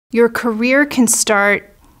Your career can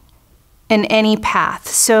start in any path.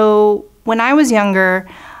 So when I was younger,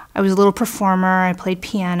 I was a little performer. I played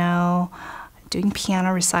piano, doing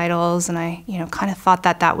piano recitals, and I, kind of thought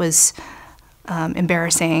that that was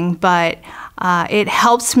embarrassing. But it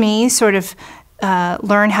helps me sort of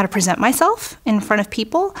learn how to present myself in front of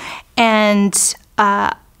people, and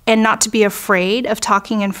not to be afraid of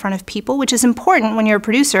talking in front of people, which is important when you're a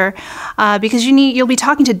producer, because you'll be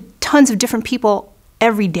talking to tons of different people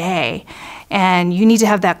every day, and you need to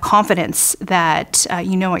have that confidence that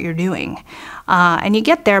you know what you're doing, and you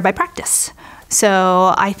get there by practice.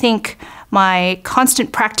 So I think my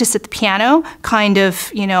constant practice at the piano kind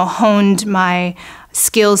of, honed my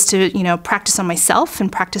skills to, practice on myself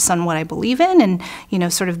and practice on what I believe in, and,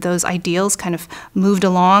 sort of those ideals kind of moved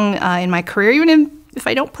along in my career, even if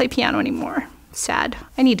I don't play piano anymore. Sad.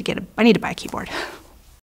 I need to buy a keyboard.